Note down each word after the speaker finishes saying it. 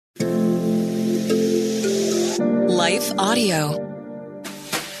Life Audio.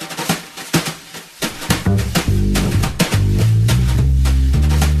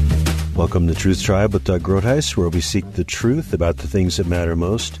 Welcome to Truth Tribe with Doug Groothuis, where we seek the truth about the things that matter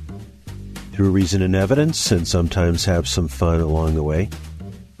most through reason and evidence, and sometimes have some fun along the way.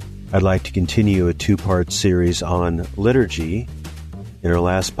 I'd like to continue a two-part series on liturgy. In our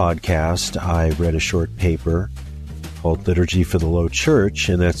last podcast, I read a short paper called Liturgy for the Low Church,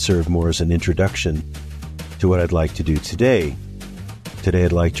 and that served more as an introduction to what I'd like to do today. Today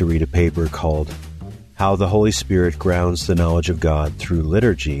I'd like to read a paper called How the Holy Spirit Grounds the Knowledge of God Through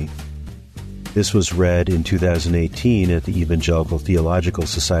Liturgy. This was read in 2018 at the Evangelical Theological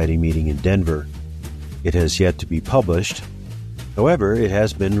Society meeting in Denver. It has yet to be published. However, it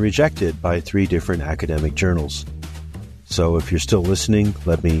has been rejected by 3 different academic journals. So if you're still listening,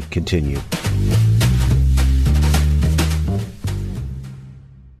 let me continue.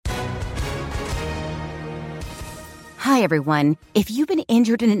 Hi, everyone. If you've been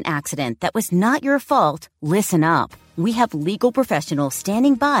injured in an accident that was not your fault, listen up. We have legal professionals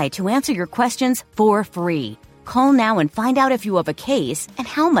standing by to answer your questions for free. Call now and find out if you have a case and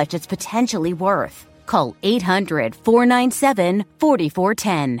how much it's potentially worth. Call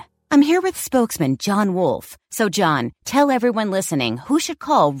 800-497-4410. I'm here with spokesman John Wolf. So, John, tell everyone listening who should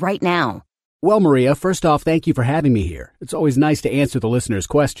call right now. Well, Maria, first off, thank you for having me here. It's always nice to answer the listeners'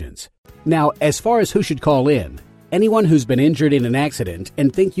 questions. Now, as far as who should call in, anyone who's been injured in an accident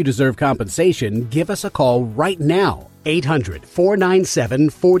and think you deserve compensation, give us a call right now.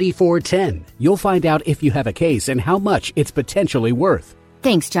 800-497-4410. You'll find out if you have a case and how much it's potentially worth.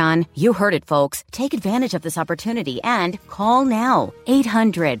 Thanks, John. You heard it, folks. Take advantage of this opportunity and call now.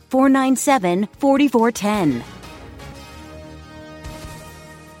 800-497-4410.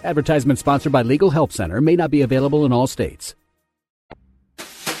 Advertisement sponsored by Legal Help Center. May not be available in all states.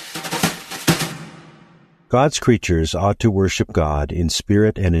 God's creatures ought to worship God in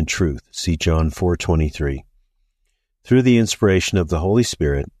spirit and in truth. See John 4:23. Through the inspiration of the Holy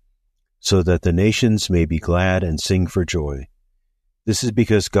Spirit, so that the nations may be glad and sing for joy. This is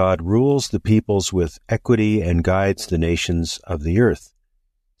because God rules the peoples with equity and guides the nations of the earth.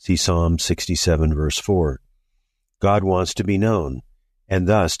 See Psalm 67, verse 4. God wants to be known, and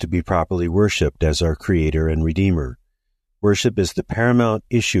thus to be properly worshipped as our Creator and Redeemer. Worship is the paramount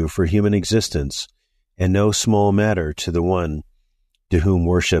issue for human existence, and no small matter to the one to whom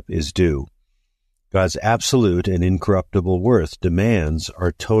worship is due. God's absolute and incorruptible worth demands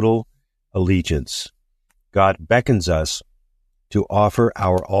our total allegiance. God beckons us to offer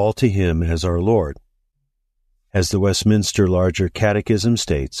our all to Him as our Lord. As the Westminster Larger Catechism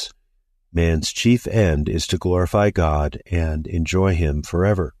states, man's chief end is to glorify God and enjoy Him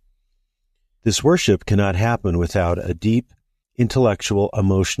forever. This worship cannot happen without a deep intellectual,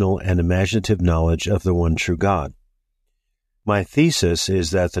 emotional, and imaginative knowledge of the one true God. My thesis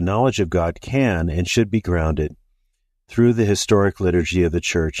is that the knowledge of God can and should be grounded through the historic liturgy of the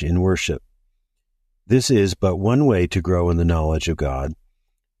Church in worship. This is but one way to grow in the knowledge of God,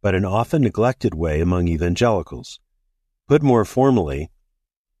 but an often neglected way among evangelicals. Put more formally,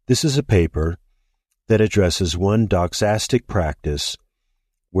 this is a paper that addresses one doxastic practice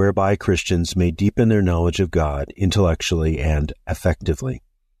whereby Christians may deepen their knowledge of God intellectually and effectively.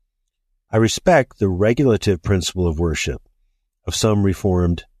 I respect the regulative principle of worship of some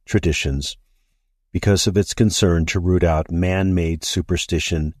Reformed traditions because of its concern to root out man-made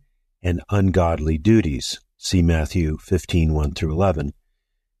superstition and ungodly duties. See Matthew 15:1-11.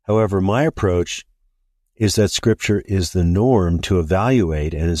 However, my approach is that Scripture is the norm to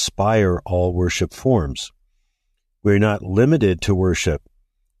evaluate and inspire all worship forms. We're not limited to worship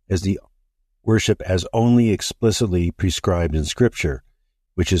as only explicitly prescribed in Scripture,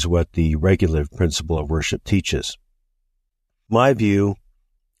 which is what the regulative principle of worship teaches. My view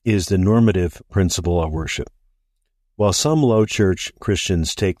is the normative principle of worship. While some low church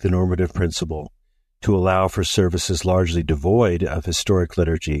Christians take the normative principle to allow for services largely devoid of historic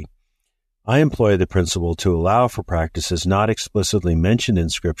liturgy, I employ the principle to allow for practices not explicitly mentioned in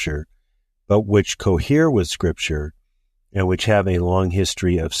Scripture, but which cohere with Scripture and which have a long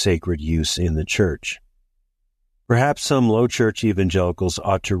history of sacred use in the Church. Perhaps some low church evangelicals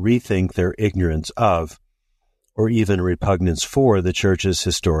ought to rethink their ignorance of, or even repugnance for, the Church's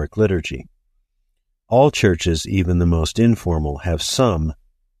historic liturgy. All churches, even the most informal, have some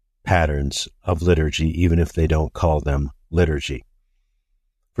patterns of liturgy, even if they don't call them liturgy.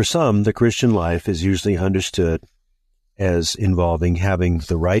 For some, the Christian life is usually understood as involving having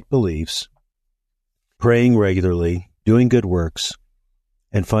the right beliefs, praying regularly, doing good works,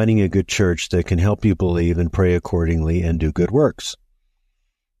 and finding a good church that can help you believe and pray accordingly and do good works.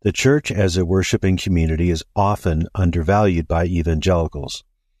 The church as a worshiping community is often undervalued by evangelicals.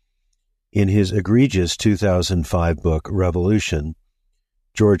 In his egregious 2005 book, Revolution,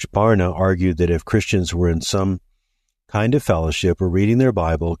 George Barna argued that if Christians were in some kind of fellowship or reading their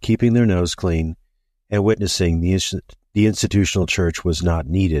Bible, keeping their nose clean, and witnessing, the institutional church was not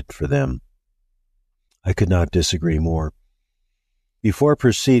needed for them. I could not disagree more. Before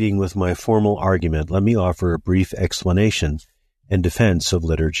proceeding with my formal argument, let me offer a brief explanation and defense of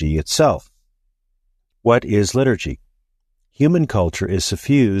liturgy itself. What is liturgy? Human culture is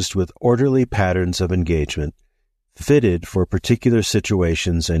suffused with orderly patterns of engagement fitted for particular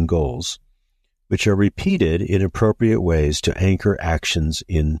situations and goals, which are repeated in appropriate ways to anchor actions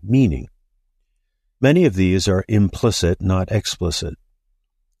in meaning. Many of these are implicit, not explicit.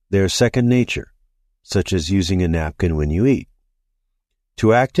 They are second nature, such as using a napkin when you eat.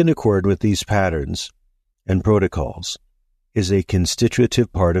 To act in accord with these patterns and protocols is a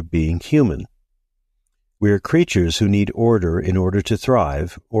constitutive part of being human. We are creatures who need order in order to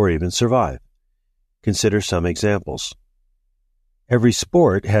thrive or even survive. Consider some examples. Every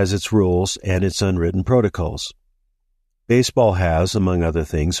sport has its rules and its unwritten protocols. Baseball has, among other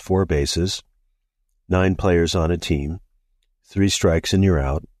things, 4 bases, 9 players on a team, 3 strikes and you're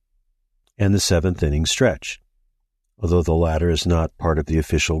out, and the 7th inning stretch, although the latter is not part of the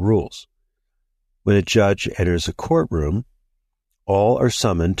official rules. When a judge enters a courtroom, all are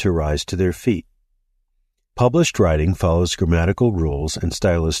summoned to rise to their feet. Published writing follows grammatical rules and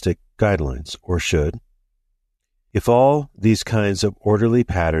stylistic guidelines, or should. If all these kinds of orderly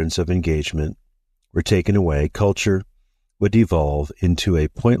patterns of engagement were taken away, culture would devolve into a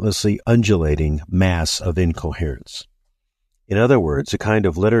pointlessly undulating mass of incoherence. In other words, a kind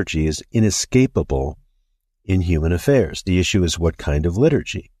of liturgy is inescapable in human affairs. The issue is, what kind of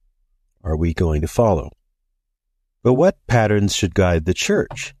liturgy are we going to follow? But what patterns should guide the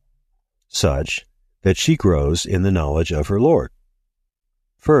church, such that she grows in the knowledge of her Lord?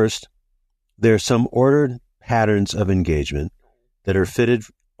 First, there are some ordered patterns of engagement that are fitted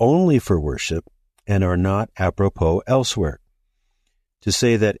only for worship and are not apropos elsewhere. To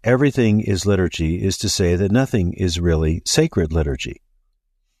say that everything is liturgy is to say that nothing is really sacred liturgy.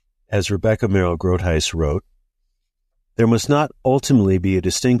 As Rebecca Merrill Groothuis wrote, there must not ultimately be a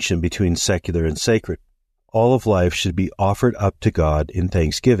distinction between secular and sacred. All of life should be offered up to God in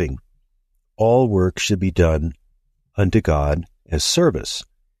thanksgiving. All work should be done unto God as service.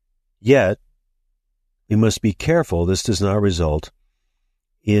 Yet, we must be careful this does not result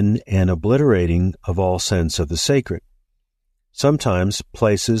in an obliterating of all sense of the sacred. Sometimes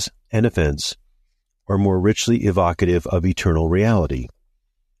places and events are more richly evocative of eternal reality.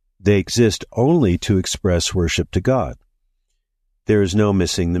 They exist only to express worship to God. There is no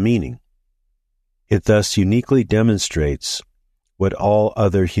missing the meaning. It thus uniquely demonstrates what all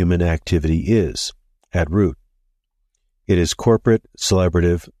other human activity is, at root. It is corporate,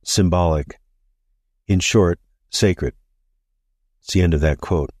 celebrative, symbolic, in short, sacred. It's the end of that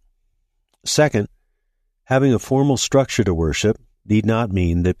quote. Second, having a formal structure to worship need not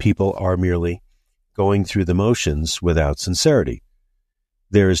mean that people are merely going through the motions without sincerity.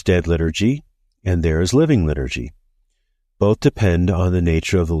 There is dead liturgy, and there is living liturgy. Both depend on the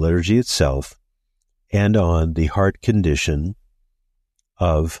nature of the liturgy itself and on the heart condition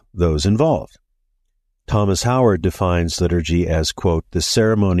of those involved. Thomas Howard defines liturgy as, quote, the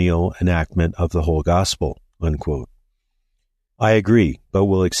ceremonial enactment of the whole gospel, unquote. I agree, but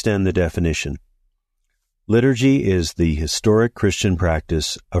will extend the definition. Liturgy is the historic Christian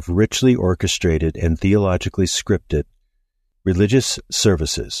practice of richly orchestrated and theologically scripted religious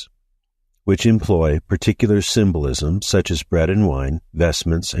services, which employ particular symbolism such as bread and wine,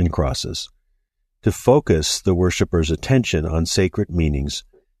 vestments, and crosses, to focus the worshipper's attention on sacred meanings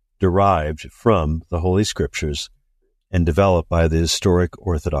derived from the Holy Scriptures and developed by the historic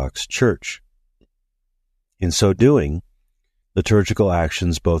Orthodox Church. In so doing, liturgical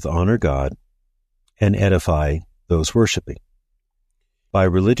actions both honor God and edify those worshiping. By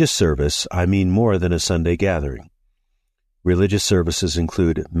religious service, I mean more than a Sunday gathering. Religious services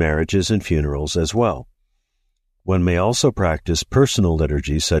include marriages and funerals as well. One may also practice personal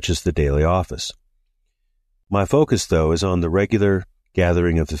liturgy such as the daily office. My focus, though, is on the regular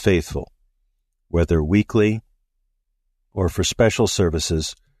gathering of the faithful, whether weekly or for special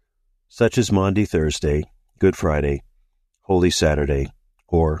services such as Maundy Thursday, Good Friday, Holy Saturday,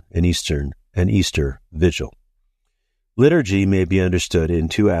 or an Easter Vigil. Liturgy may be understood in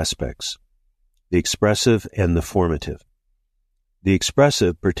 2 aspects, the expressive and the formative. The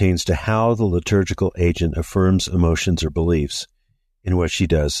expressive pertains to how the liturgical agent affirms emotions or beliefs in what she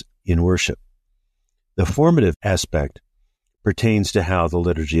does in worship. The formative aspect pertains to how the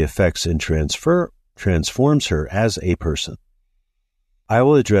liturgy affects and transforms her as a person. I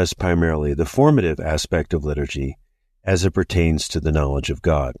will address primarily the formative aspect of liturgy as it pertains to the knowledge of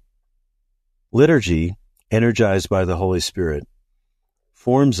God. Liturgy, energized by the Holy Spirit,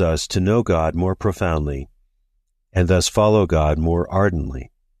 forms us to know God more profoundly and thus follow God more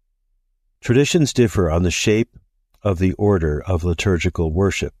ardently. Traditions differ on the shape of the order of liturgical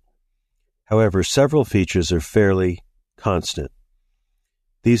worship. However, several features are fairly constant.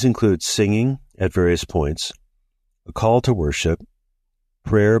 These include singing at various points, a call to worship,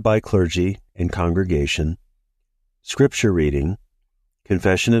 prayer by clergy and congregation, scripture reading,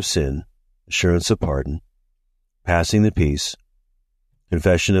 confession of sin, assurance of pardon, passing the peace,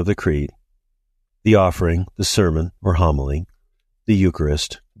 confession of the creed, the offering, the sermon or homily, the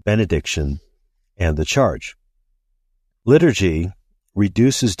Eucharist, benediction, and the charge. Liturgy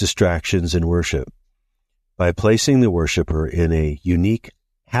reduces distractions in worship by placing the worshiper in a unique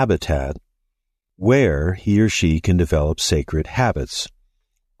habitat where he or she can develop sacred habits.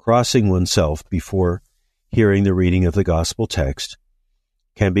 Crossing oneself before hearing the reading of the gospel text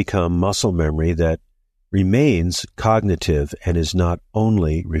can become muscle memory that remains cognitive and is not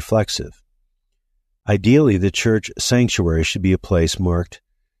only reflexive. Ideally, the church sanctuary should be a place marked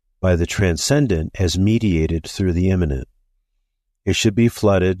by the transcendent as mediated through the immanent. It should be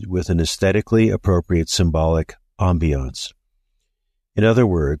flooded with an aesthetically appropriate symbolic ambiance. In other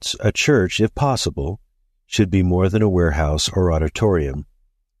words, a church, if possible, should be more than a warehouse or auditorium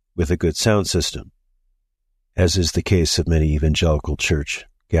with a good sound system, as is the case of many evangelical church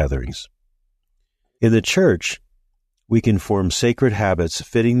gatherings. In the church, we can form sacred habits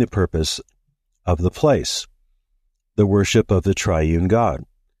fitting the purpose of the place, the worship of the triune God.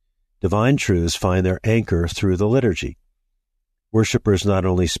 Divine truths find their anchor through the liturgy. Worshippers not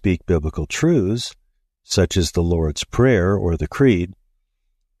only speak biblical truths, such as the Lord's Prayer or the Creed,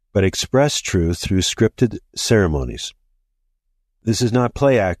 but express truth through scripted ceremonies. This is not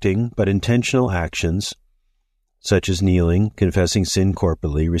play acting, but intentional actions, such as kneeling, confessing sin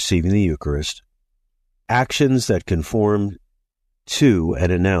corporately, receiving the Eucharist, actions that conform to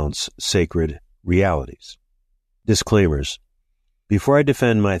and announce sacred realities. Disclaimers. Before I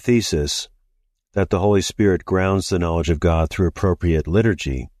defend my thesis that the Holy Spirit grounds the knowledge of God through appropriate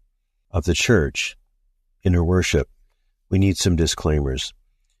liturgy of the Church in her worship, we need some disclaimers.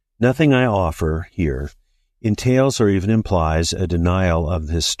 Nothing I offer here entails or even implies a denial of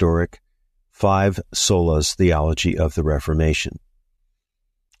the historic five solas theology of the Reformation.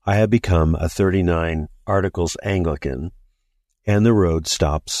 I have become a 39 Articles Anglican, and the road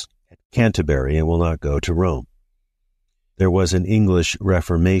stops at Canterbury and will not go to Rome. There was an English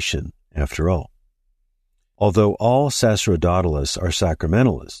Reformation, after all. Although all sacerdotalists are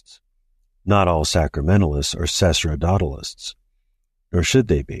sacramentalists, not all sacramentalists are sacerdotalists, nor should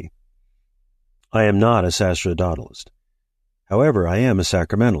they be. I am not a sacerdotalist. However, I am a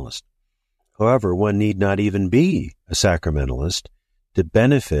sacramentalist. However, one need not even be a sacramentalist to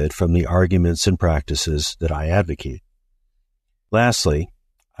benefit from the arguments and practices that I advocate. Lastly,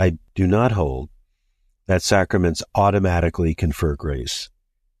 I do not hold that sacraments automatically confer grace,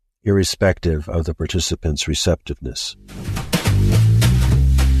 irrespective of the participant's receptiveness.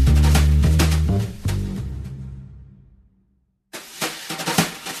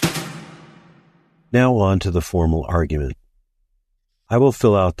 Now on to the formal argument. I will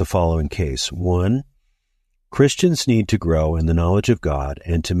fill out the following case. 1. Christians need to grow in the knowledge of God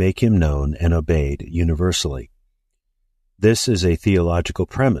and to make Him known and obeyed universally. This is a theological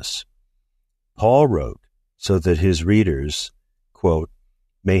premise. Paul wrote so that his readers, quote,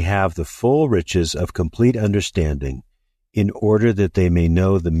 may have the full riches of complete understanding in order that they may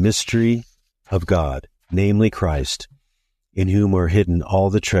know the mystery of God, namely Christ, in whom are hidden all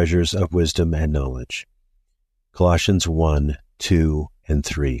the treasures of wisdom and knowledge. Colossians 1, 2, and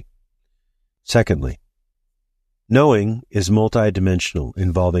 3. Secondly, knowing is multidimensional,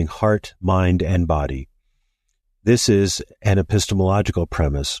 involving heart, mind, and body. This is an epistemological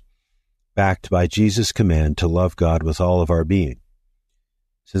premise backed by Jesus' command to love God with all of our being,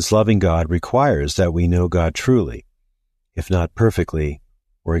 since loving God requires that we know God truly, if not perfectly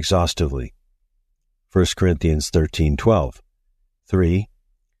or exhaustively. 1 Corinthians 13:12. 3.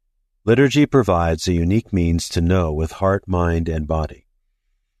 Liturgy provides a unique means to know with heart, mind, and body.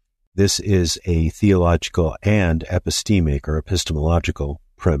 This is a theological and epistemic or epistemological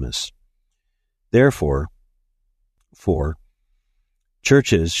premise. Therefore, 4.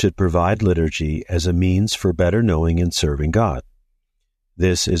 Churches should provide liturgy as a means for better knowing and serving God.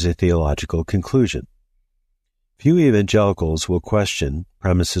 This is a theological conclusion. Few evangelicals will question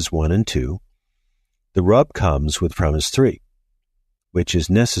premises 1 and 2. The rub comes with premise 3. which is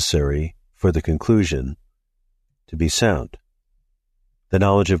necessary for the conclusion to be sound. The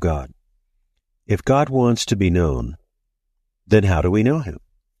knowledge of God. If God wants to be known, then how do we know him?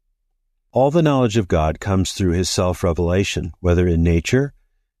 All the knowledge of God comes through his self-revelation, whether in nature,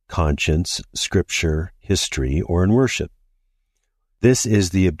 conscience, scripture, history, or in worship. This is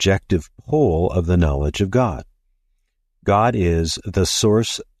the objective pole of the knowledge of God. God is the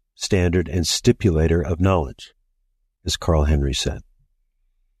source, standard, and stipulator of knowledge, as Carl Henry said.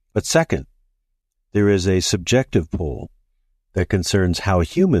 But second, there is a subjective pole that concerns how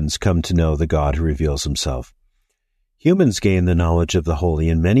humans come to know the God who reveals himself. Humans gain the knowledge of the holy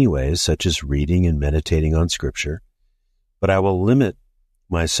in many ways, such as reading and meditating on Scripture, but I will limit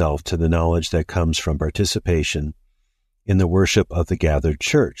myself to the knowledge that comes from participation in the worship of the gathered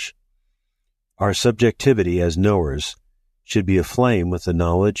church. Our subjectivity as knowers should be aflame with the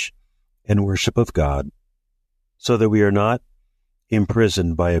knowledge and worship of God, so that we are not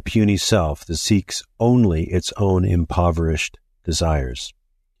imprisoned by a puny self that seeks only its own impoverished desires.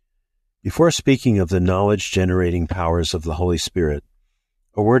 Before speaking of the knowledge-generating powers of the Holy Spirit,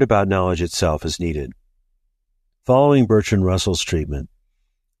 a word about knowledge itself is needed. Following Bertrand Russell's treatment,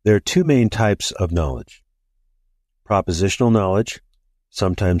 there are two main types of knowledge: propositional knowledge,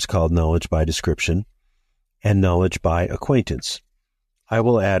 sometimes called knowledge by description, and knowledge by acquaintance. I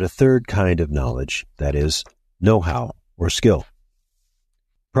will add a third kind of knowledge, that is, know-how or skill.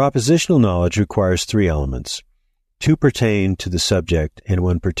 Propositional knowledge requires three elements. Two pertain to the subject and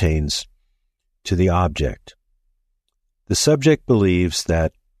one pertains to the object. The subject believes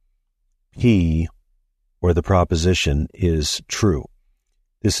that P, or the proposition, is true.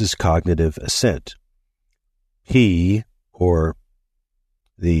 This is cognitive assent. P, or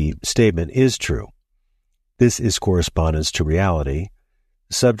the statement, is true. This is correspondence to reality.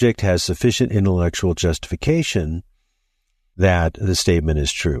 The subject has sufficient intellectual justification that the statement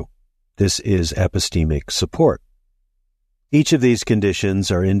is true. This is epistemic support. Each of these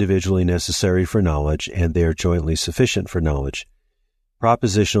conditions are individually necessary for knowledge, and they are jointly sufficient for knowledge.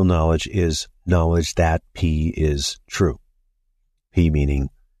 Propositional knowledge is knowledge that P is true. P meaning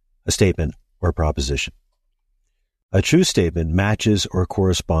a statement or proposition. A true statement matches or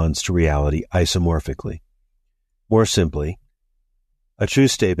corresponds to reality isomorphically. More simply, a true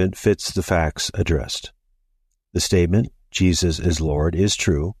statement fits the facts addressed. The statement, Jesus is Lord, is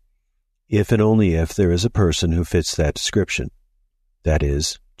true if and only if there is a person who fits that description, that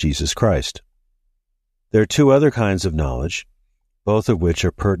is, Jesus Christ. There are two other kinds of knowledge, both of which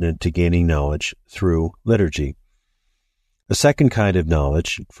are pertinent to gaining knowledge through liturgy. A second kind of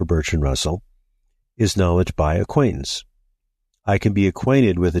knowledge, for Bertrand Russell, is knowledge by acquaintance. I can be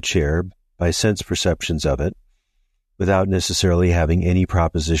acquainted with a chair by sense perceptions of it, without necessarily having any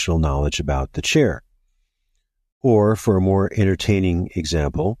propositional knowledge about the chair. Or, for a more entertaining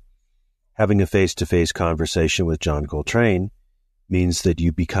example, having a face-to-face conversation with John Coltrane means that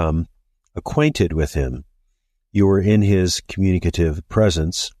you become acquainted with him. You are in his communicative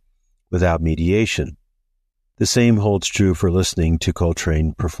presence without mediation. The same holds true for listening to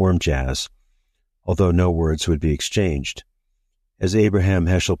Coltrane perform jazz, although no words would be exchanged. As Abraham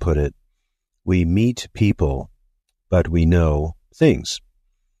Heschel put it, we meet people, but we know things.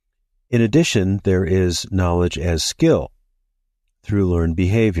 In addition, there is knowledge as skill through learned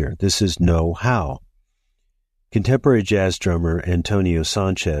behavior. This is know-how. Contemporary jazz drummer Antonio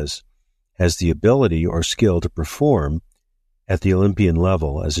Sanchez has the ability or skill to perform at the Olympian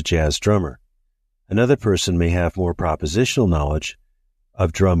level as a jazz drummer. Another person may have more propositional knowledge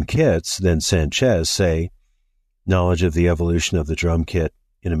of drum kits than Sanchez, say, knowledge of the evolution of the drum kit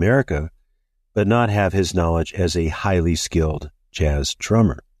in America, but not have his knowledge as a highly skilled jazz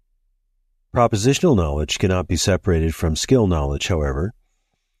drummer. Propositional knowledge cannot be separated from skill knowledge, however.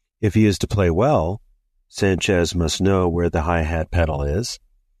 If he is to play well, Sanchez must know where the hi-hat pedal is,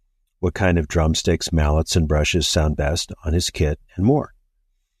 what kind of drumsticks, mallets, and brushes sound best on his kit, and more.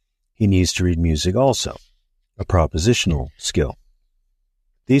 He needs to read music also, a propositional skill.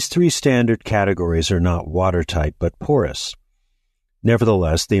 These three standard categories are not watertight but porous.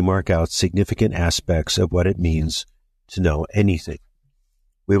 Nevertheless, they mark out significant aspects of what it means to know anything.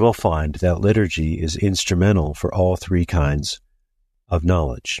 We will find that liturgy is instrumental for all three kinds of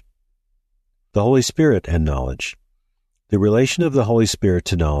knowledge. The Holy Spirit and knowledge. The relation of the Holy Spirit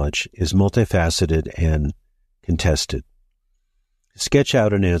to knowledge is multifaceted and contested. To sketch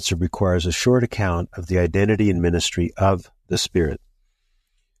out an answer requires a short account of the identity and ministry of the Spirit.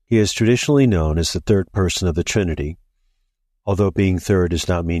 He is traditionally known as the third person of the Trinity, although being third does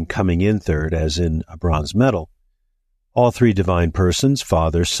not mean coming in third, as in a bronze medal. All three divine persons,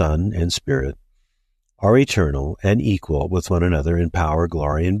 Father, Son, and Spirit, are eternal and equal with one another in power,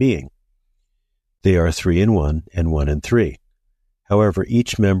 glory, and being. They are three in one and one in three. However,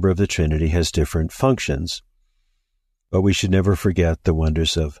 each member of the Trinity has different functions, but we should never forget the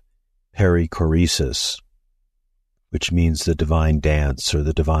wonders of perichoresis, which means the divine dance or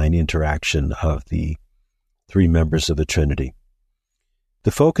the divine interaction of the three members of the Trinity.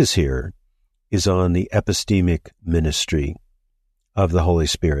 The focus here is on the epistemic ministry of the Holy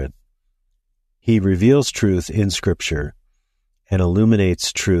Spirit. He reveals truth in Scripture and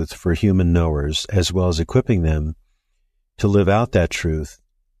illuminates truth for human knowers, as well as equipping them to live out that truth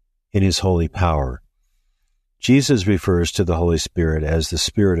in His holy power. Jesus refers to the Holy Spirit as the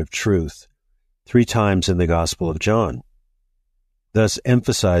Spirit of truth 3 times in the Gospel of John, thus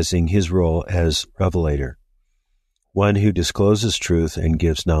emphasizing His role as revelator, one who discloses truth and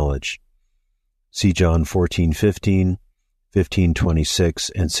gives knowledge. See John 14:15, 15:26,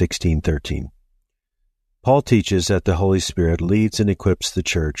 and 16:13. Paul teaches that the Holy Spirit leads and equips the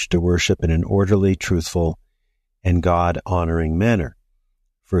church to worship in an orderly, truthful, and God-honoring manner.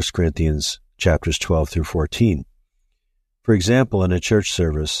 1 Corinthians chapters 12 through 14. For example, in a church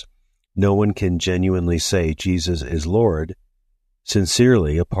service, no one can genuinely say Jesus is Lord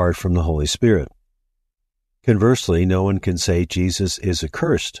sincerely apart from the Holy Spirit. Conversely, no one can say Jesus is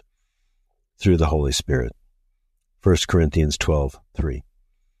accursed through the Holy Spirit. 1 Corinthians 12:3.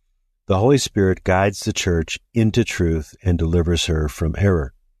 The Holy Spirit guides the church into truth and delivers her from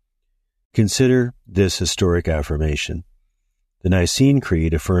error. Consider this historic affirmation. The Nicene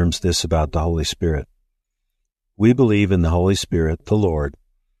Creed affirms this about the Holy Spirit. We believe in the Holy Spirit, the Lord,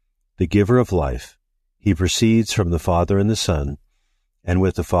 the giver of life. He proceeds from the Father and the Son, and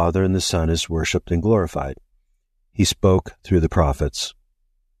with the Father and the Son is worshipped and glorified. He spoke through the prophets.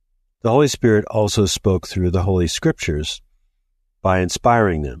 The Holy Spirit also spoke through the Holy Scriptures by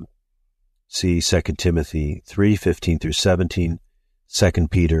inspiring them. See 2 Timothy 3:15 through 17, 2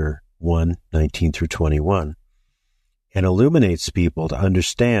 Peter 1:19 through 21, and illuminates people to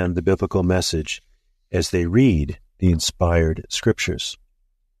understand the biblical message as they read the inspired Scriptures.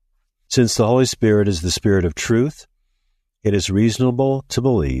 Since the Holy Spirit is the Spirit of truth, it is reasonable to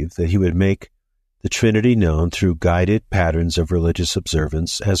believe that He would make the Trinity known through guided patterns of religious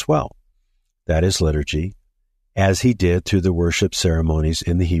observance as well, that is, liturgy, as He did through the worship ceremonies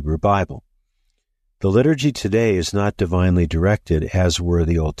in the Hebrew Bible. The liturgy today is not divinely directed as were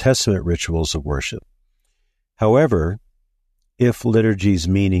the Old Testament rituals of worship. However, if liturgy's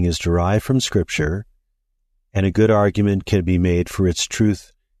meaning is derived from Scripture, and a good argument can be made for its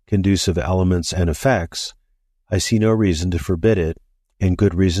truth-conducive elements and effects, I see no reason to forbid it, and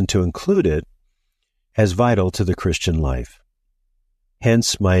good reason to include it as vital to the Christian life.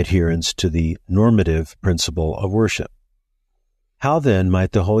 Hence my adherence to the normative principle of worship. How then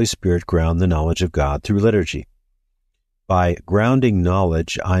might the Holy Spirit ground the knowledge of God through liturgy? By grounding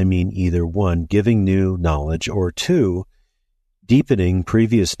knowledge, I mean either 1, giving new knowledge, or 2, deepening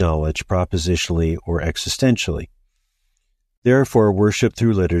previous knowledge propositionally or existentially. Therefore, worship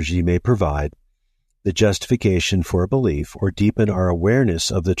through liturgy may provide the justification for a belief or deepen our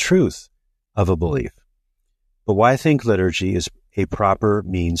awareness of the truth of a belief. But why think liturgy is a proper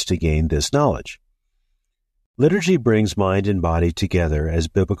means to gain this knowledge? Liturgy brings mind and body together as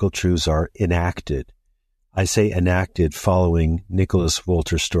biblical truths are enacted. I say enacted following Nicholas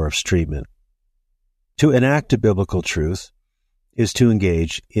Wolterstorff's treatment. To enact a biblical truth is to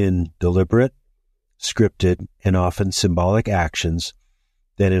engage in deliberate, scripted, and often symbolic actions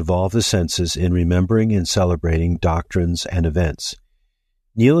that involve the senses in remembering and celebrating doctrines and events.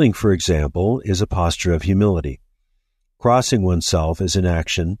 Kneeling, for example, is a posture of humility. Crossing oneself is an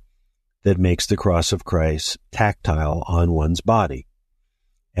action that makes the cross of Christ tactile on one's body,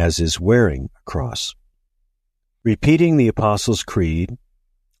 as is wearing a cross. Repeating the Apostles' Creed,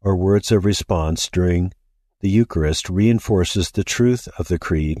 or words of response during the Eucharist, reinforces the truth of the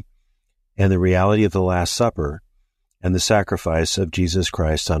Creed and the reality of the Last Supper and the sacrifice of Jesus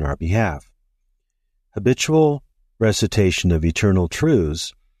Christ on our behalf. Habitual recitation of eternal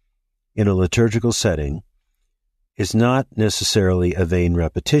truths in a liturgical setting is not necessarily a vain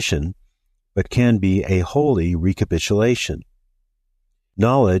repetition, but can be a holy recapitulation.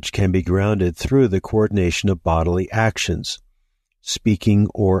 Knowledge can be grounded through the coordination of bodily actions, speaking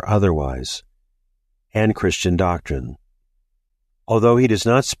or otherwise, and Christian doctrine. Although he does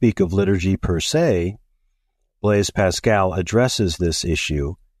not speak of liturgy per se, Blaise Pascal addresses this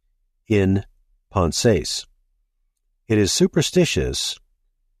issue in Pensées. It is superstitious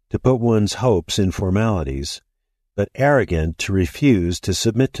to put one's hopes in formalities, but arrogant to refuse to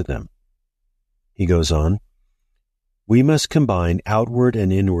submit to them. He goes on, We must combine outward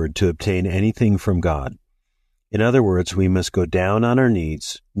and inward to obtain anything from God. In other words, we must go down on our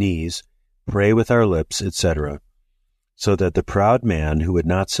knees, pray with our lips, etc., so that the proud man who would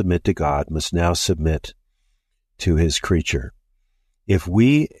not submit to God must now submit to his creature. If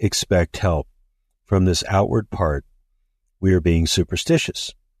we expect help from this outward part, we are being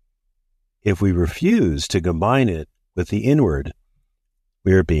superstitious. If we refuse to combine it with the inward,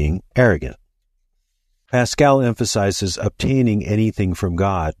 we are being arrogant. Pascal emphasizes obtaining anything from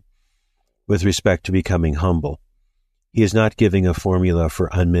God with respect to becoming humble. He is not giving a formula for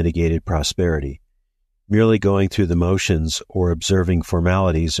unmitigated prosperity. Merely going through the motions or observing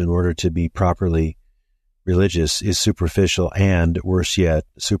formalities in order to be properly religious is superficial and, worse yet,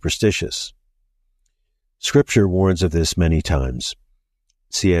 superstitious. Scripture warns of this many times.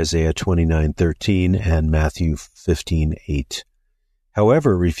 See Isaiah 29:13 and Matthew 15:8.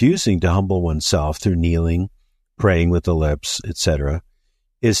 However, refusing to humble oneself through kneeling, praying with the lips, etc.,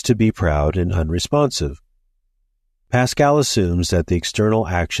 is to be proud and unresponsive. Pascal assumes that the external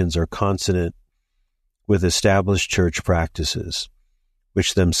actions are consonant with established church practices,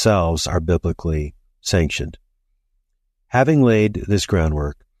 which themselves are biblically sanctioned. Having laid this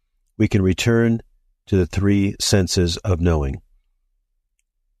groundwork, we can return to the three senses of knowing: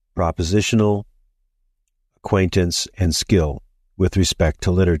 propositional, acquaintance, and skill with respect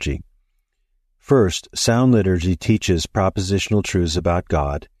to liturgy. First, sound liturgy teaches propositional truths about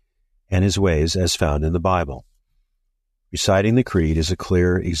God and his ways as found in the Bible. Reciting the Creed is a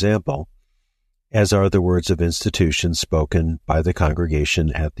clear example, as are the words of institution spoken by the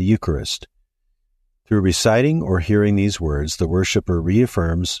congregation at the Eucharist. Through reciting or hearing these words, the worshiper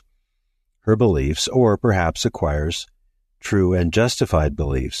reaffirms her beliefs or perhaps acquires true and justified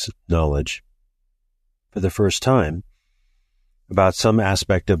beliefs, knowledge, for the first time, about some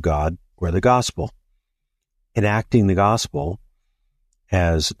aspect of God or the gospel. Enacting the gospel,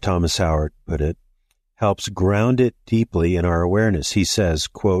 as Thomas Howard put it, helps ground it deeply in our awareness. He says,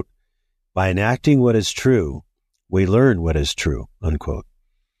 quote, "By enacting what is true, we learn what is true," unquote.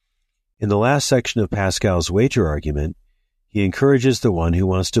 In the last section of Pascal's wager argument, he encourages the one who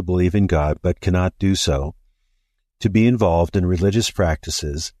wants to believe in God but cannot do so to be involved in religious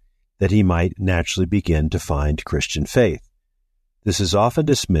practices that he might naturally begin to find Christian faith. This is often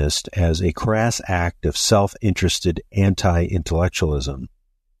dismissed as a crass act of self-interested anti-intellectualism.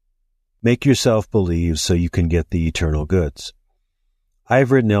 Make yourself believe so you can get the eternal goods. I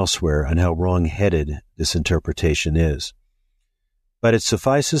have written elsewhere on how wrong-headed this interpretation is, but it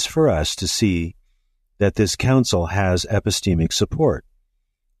suffices for us to see that this counsel has epistemic support.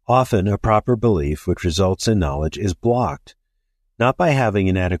 Often a proper belief which results in knowledge is blocked, not by having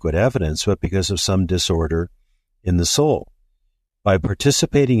inadequate evidence, but because of some disorder in the soul. By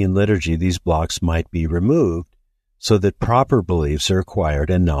participating in liturgy, these blocks might be removed so that proper beliefs are acquired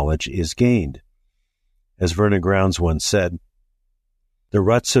and knowledge is gained. As Vernon Grounds once said, "The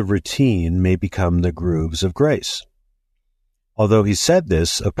ruts of routine may become the grooves of grace." Although he said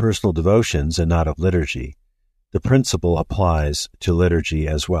this of personal devotions and not of liturgy, the principle applies to liturgy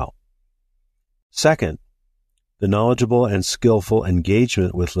as well. Second, the knowledgeable and skillful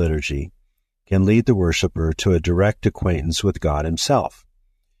engagement with liturgy can lead the worshiper to a direct acquaintance with God himself.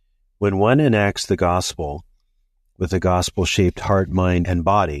 When one enacts the gospel with a gospel-shaped heart, mind, and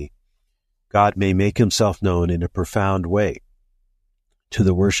body, God may make himself known in a profound way to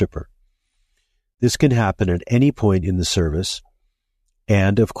the worshiper. This can happen at any point in the service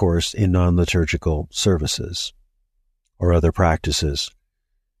and, of course, in non-liturgical services or other practices.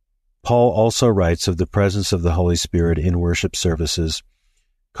 Paul also writes of the presence of the Holy Spirit in worship services,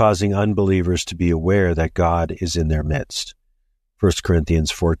 causing unbelievers to be aware that God is in their midst. 1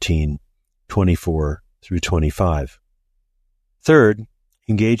 Corinthians 14:24 through 25. Third,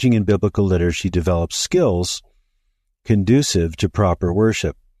 engaging in biblical liturgy develops skills conducive to proper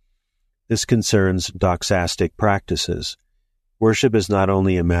worship. This concerns doxastic practices. Worship is not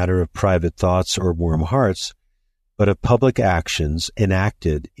only a matter of private thoughts or warm hearts, but of public actions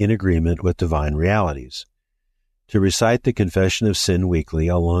enacted in agreement with divine realities. To recite the confession of sin weekly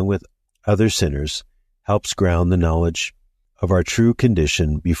along with other sinners helps ground the knowledge of our true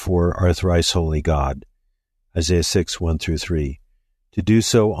condition before our thrice holy God. Isaiah 6:1 through 3. To do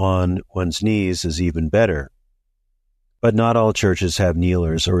so on one's knees is even better. But not all churches have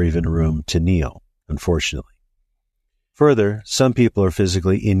kneelers or even room to kneel, unfortunately. Further, some people are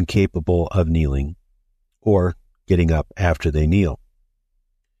physically incapable of kneeling or getting up after they kneel.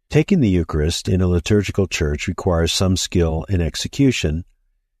 Taking the Eucharist in a liturgical church requires some skill in execution,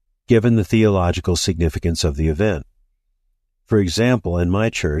 given the theological significance of the event. For example, in my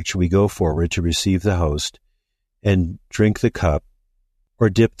church, we go forward to receive the host and drink the cup, or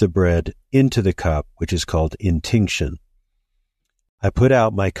dip the bread into the cup, which is called intinction. I put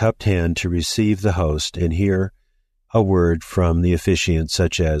out my cupped hand to receive the host and hear a word from the officiant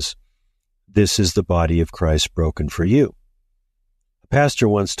such as, "This is the body of Christ broken for you." A pastor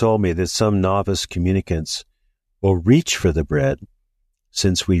once told me that some novice communicants will reach for the bread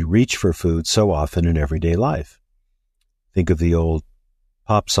since we reach for food so often in everyday life. Think of the old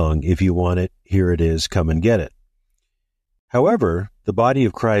pop song, "If you want it, here it is, come and get it." However, the body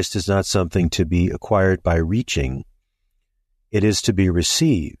of Christ is not something to be acquired by reaching. It is to be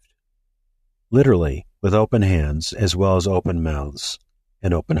received, literally, with open hands as well as open mouths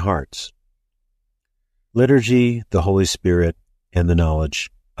and open hearts. Liturgy, the Holy Spirit, and the knowledge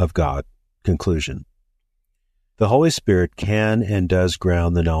of God. Conclusion. The Holy Spirit can and does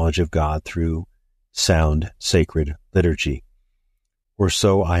ground the knowledge of God through sound, sacred liturgy. Or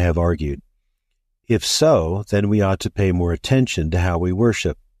so I have argued. If so, then we ought to pay more attention to how we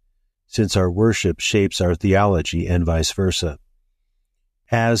worship, since our worship shapes our theology and vice versa.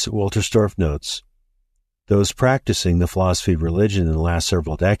 As Wolterstorff notes, those practicing the philosophy of religion in the last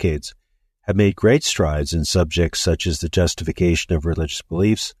several decades have made great strides in subjects such as the justification of religious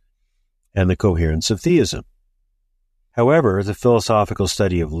beliefs and the coherence of theism. However, the philosophical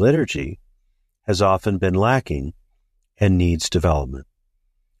study of liturgy has often been lacking and needs development.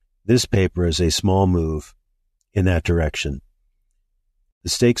 This paper is a small move in that direction. The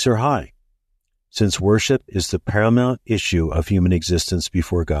stakes are high, since worship is the paramount issue of human existence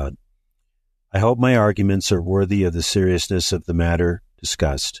before God. I hope my arguments are worthy of the seriousness of the matter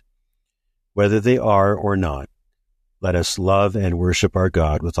discussed. Whether they are or not, let us love and worship our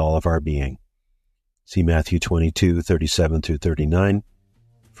God with all of our being. See Matthew 22:37-39,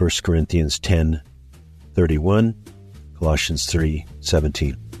 1 Corinthians 10:31, Colossians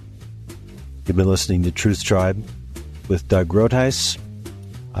 3:17. You've been listening to Truth Tribe with Doug Groothuis.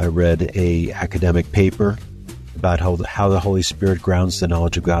 I read a academic paper about how the Holy Spirit grounds the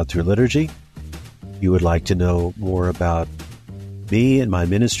knowledge of God through liturgy. If you would like to know more about me and my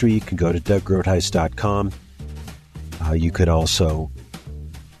ministry, you can go to douggroothuis.com. You could also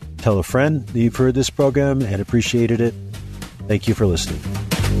tell a friend that you've heard this program and appreciated it. Thank you for listening.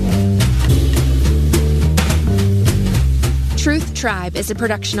 Truth Tribe is a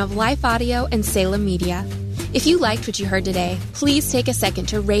production of Life Audio and Salem Media. If you liked what you heard today, please take a second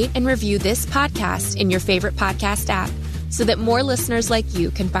to rate and review this podcast in your favorite podcast app so that more listeners like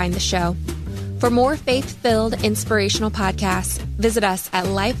you can find the show. For more faith-filled, inspirational podcasts, visit us at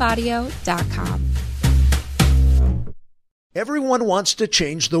lifeaudio.com. Everyone wants to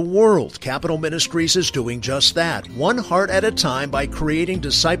change the world. Capital Ministries is doing just that, one heart at a time, by creating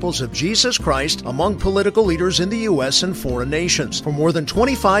disciples of Jesus Christ among political leaders in the U.S. and foreign nations. For more than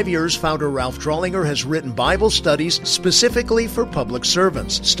 25 years, founder Ralph Drollinger has written Bible studies specifically for public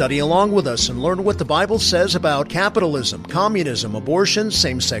servants. Study along with us and learn what the Bible says about capitalism, communism, abortion,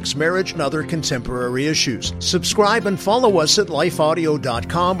 same-sex marriage, and other contemporary issues. Subscribe and follow us at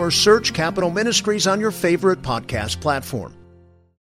lifeaudio.com or search Capital Ministries on your favorite podcast platform.